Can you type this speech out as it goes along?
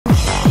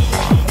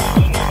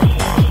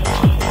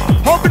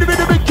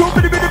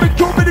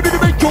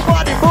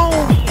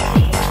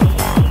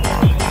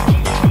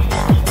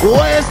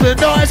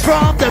the noise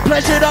from the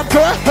pleasure I'm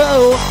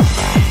cold.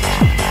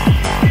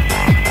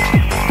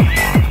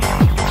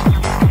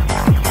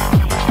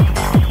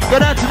 Go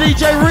down to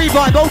DJ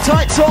Revive, hold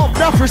tight Tom,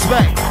 enough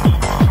respect.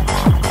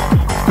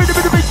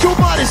 Bit your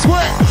body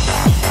sweat.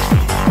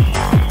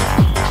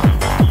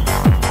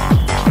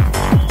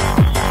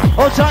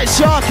 Hold tight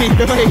Sharky,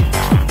 mate.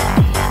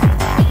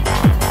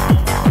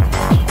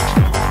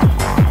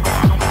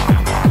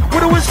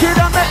 With a whiskey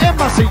down the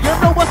embassy, you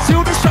know what's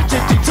still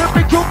distracted you to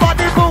make your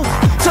body move,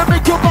 to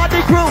make your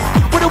body groove.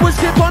 With a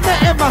whiskey on the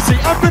embassy,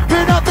 I'm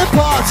ripping up the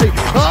party.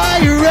 Are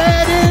you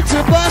ready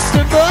to bust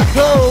and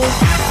buckle?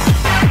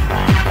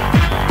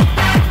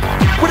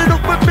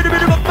 With a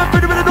bit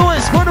of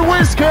noise, for the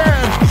whiskey.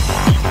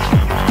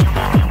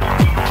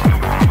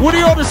 What do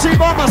you ought to see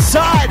by my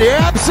side? You're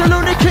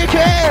absolutely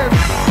kicking.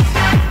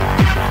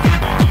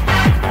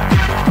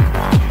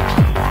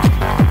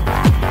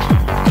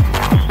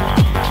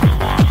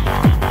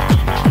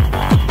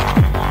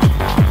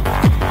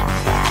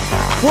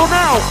 Well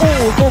now,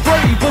 all the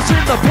ravers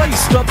in the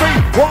place to be.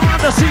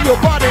 Wanna see your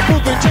body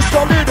moving just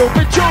a little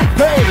bit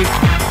jumpy.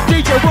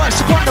 DJ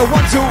Rush on the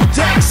 1-2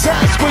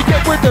 Texas. We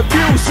get with the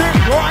music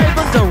live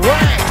and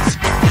direct.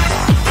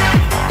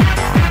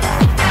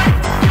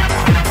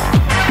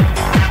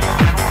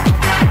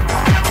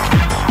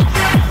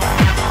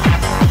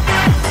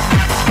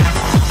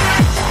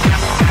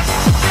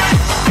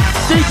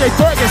 DJ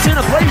Fergus in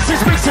a place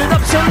is mixing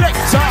up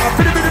selector.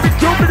 Bit of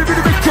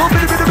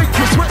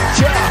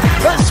switcher.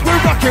 As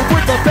we're rocking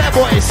with the bad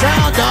boy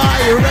sound.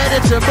 Are you ready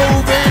to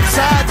move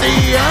inside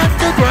the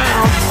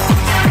underground?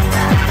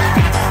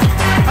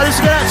 I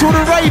just get out to all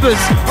the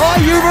ravers. Are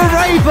you a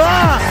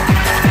raver?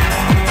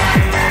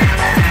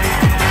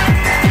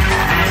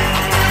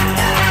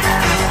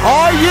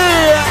 Oh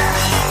yeah!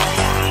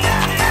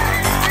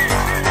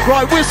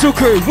 Right, whistle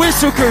crew,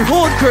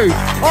 horn crew.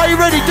 Are you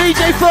ready?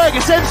 DJ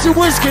Fergus, MC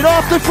Whiskey,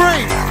 after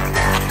 3.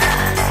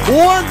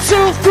 1,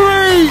 2,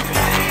 3.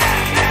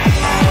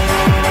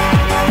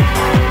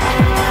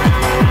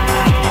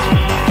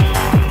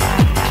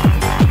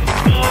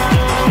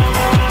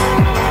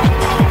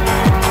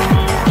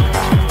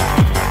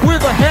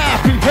 With a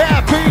happy,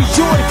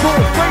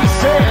 joyful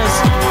faces,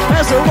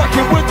 as they're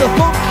rocking with the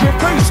funky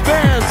bass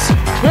bands.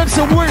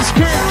 MC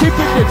Whiskey,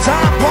 keeping the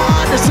time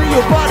on to see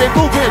your body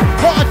moving.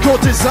 Hardcore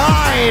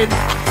design.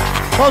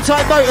 Hold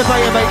tight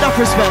motivator, mate, enough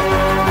respect.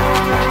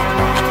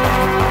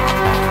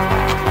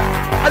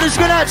 And it's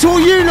going out to all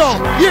you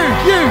lot. You.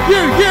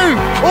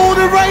 All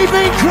the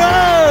raving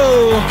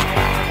crew.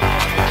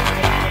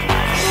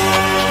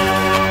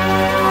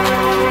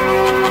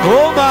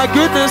 Oh my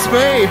goodness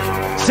me.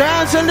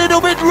 Sounds a little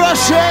bit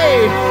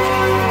rushy.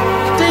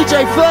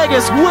 DJ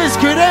Fergus,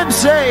 Wizkid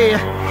MC.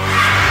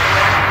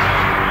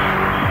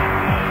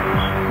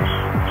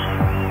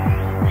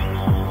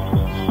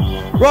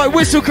 Right,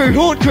 whistle crew,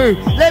 horn crew,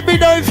 let me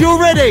know if you're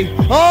ready.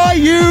 Are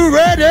you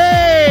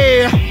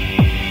ready?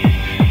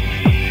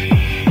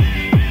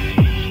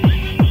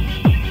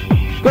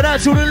 Go down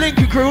to all the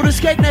Lincoln crew, all the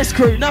Skegness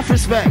crew, enough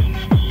respect.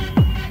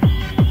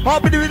 I'll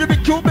be doing a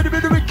bit cool, body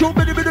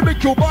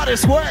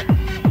sweat.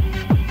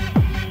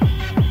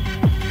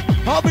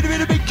 I'll be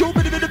doing a bit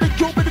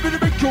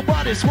cool,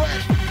 body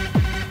sweat.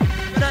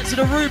 Go down to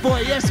the rude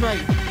boy, yes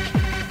mate.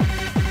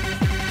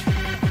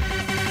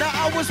 Now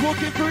I was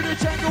walking through the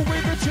jungle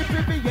with a chip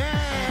in my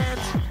hand.